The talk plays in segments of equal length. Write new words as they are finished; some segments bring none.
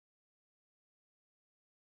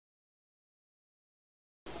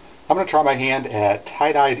I'm going to try my hand at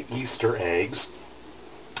tie-dyed Easter eggs.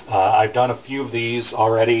 I've done a few of these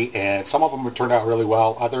already, and some of them have turned out really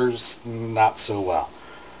well, others not so well.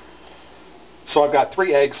 So I've got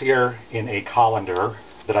 3 eggs here in a colander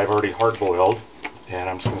that I've already hard-boiled, and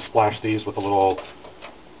I'm just going to splash these with a little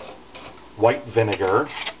white vinegar,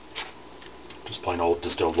 just plain old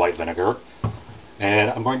distilled white vinegar. And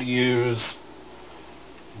I'm going to use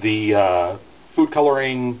the food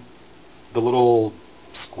coloring, the little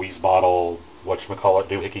squeeze bottle, whatchamacallit,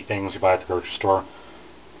 doohickey things you buy at the grocery store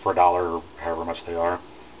for $1 or however much they are.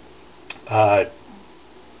 Now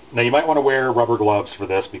you might want to wear rubber gloves for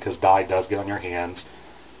this because dye does get on your hands.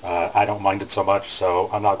 I don't mind it so much, so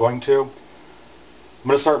I'm not going to. I'm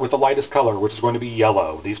going to start with the lightest color, which is going to be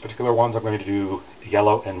yellow. These particular ones I'm going to do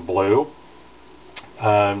yellow and blue.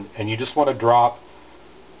 And you just want to drop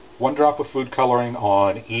 1 drop of food coloring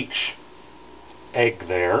on each egg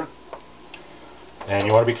there. And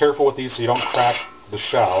you want to be careful with these so you don't crack the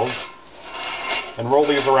shells. And roll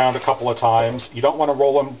these around a couple of times. You don't want to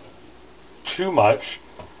roll them too much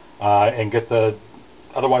and get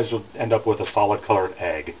otherwise you'll end up with a solid colored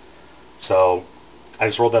egg. So I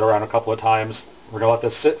just rolled that around a couple of times. We're going to let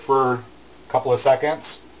this sit for a couple of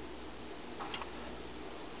seconds.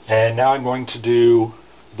 And now I'm going to do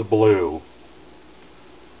the blue.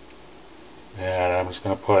 And I'm just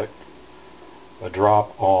going to put a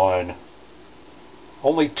drop on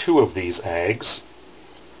only 2 of these eggs.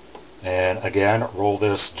 And again, roll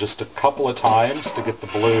this just a couple of times to get the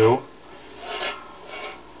blue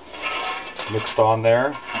mixed on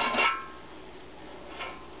there.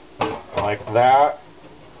 Like that.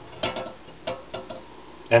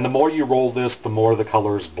 And the more you roll this, the more the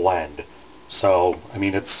colors blend. So, I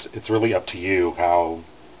mean, it's really up to you how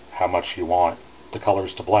much you want the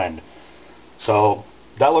colors to blend. So,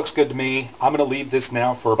 that looks good to me. I'm going to leave this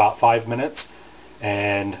now for about 5 minutes,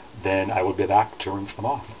 and then I will be back to rinse them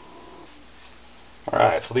off.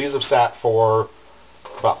 Alright, so these have sat for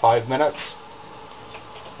about 5 minutes.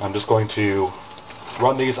 I'm just going to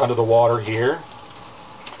run these under the water here,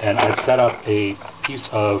 and I've set up a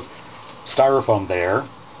piece of styrofoam there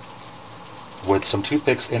with some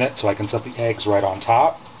toothpicks in it so I can set the eggs right on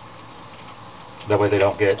top. That way the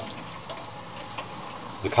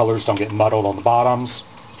colors don't get muddled on the bottoms.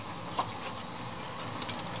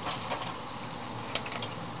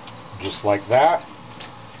 Just like that.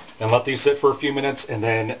 And let these sit for a few minutes and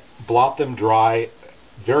then blot them dry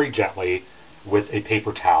very gently with a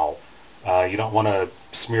paper towel. You don't want to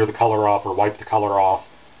smear the color off or wipe the color off.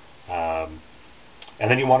 And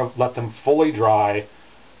then you want to let them fully dry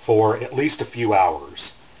for at least a few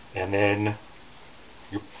hours. And then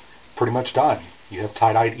you're pretty much done. You have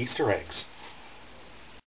tie-dyed Easter eggs.